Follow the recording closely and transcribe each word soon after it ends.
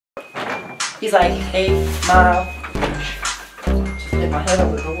He's like, 8 Mile. Just hit my head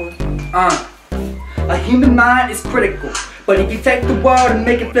over the door. A human mind is critical, but if you take the world and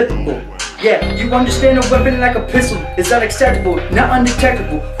make it flippable, yeah, you understand a weapon like a pistol is unacceptable, not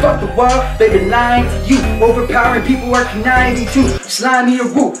undetectable. Fuck the world, they've been lying to you. Overpowering people are conniving too. Slimy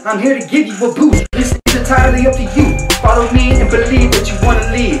or woo, I'm here to give you a boost. This is entirely up to you. Follow me and believe that you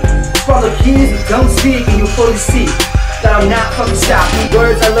wanna lead. Follow keys and don't speak and you'll fully see that I'm not fucking stopping.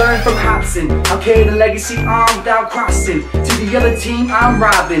 Words I learned from hopsin. I'll carry the legacy on without crossing. To the other team I'm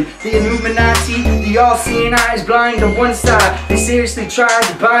robbing. The illuminati, the all-seeing eyes blind on one side. They seriously tried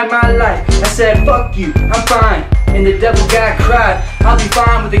to buy my life. I said fuck you, I'm fine. And the devil guy cried, I'll be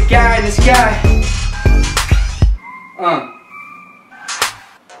fine with the guy in the sky.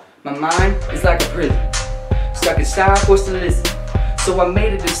 My mind is like a prison, stuck inside, forced to listen. So I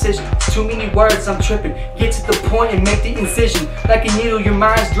made a decision. Too many words, I'm tripping. Get to the point and make the incision. Like a needle, your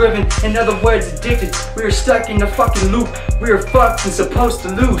mind's driven. In other words, addicted. We are stuck in a fucking loop. We are fucked and supposed to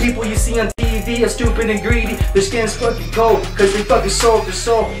lose. People you see on TV are stupid and greedy. Their skin's fucking cold, cause they fucking sold their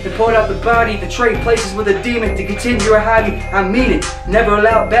soul and pulled out the body to trade places with a demon to continue a hobby. I mean it. Never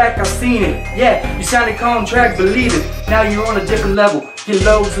allowed back, I've seen it. Yeah, you sounded contract, believe it. Now you're on a different level. Get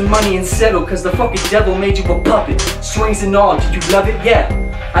loads of money and settle, cause the fucking devil made you a puppet. Strings and all, did you love it? Yeah,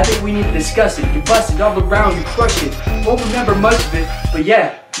 I think we need to discuss it. You busted all around, you crushed it. Won't remember much of it, but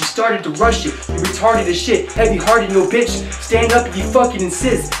yeah, you started to rush it. You retarded as shit, heavy-hearted, no bitch. Stand up if you fucking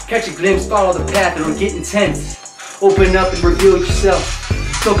insist. Catch a glimpse, follow the path, it'll get intense. Open up and reveal yourself.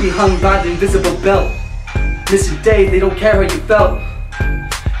 Don't be hung by the invisible belt. Miss a day, they don't care how you felt.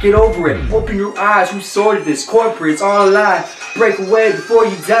 Get over it, open your eyes, who sorted this? Corporate's all a lie. Break away before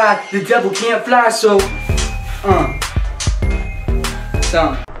you die, the devil can't fly, so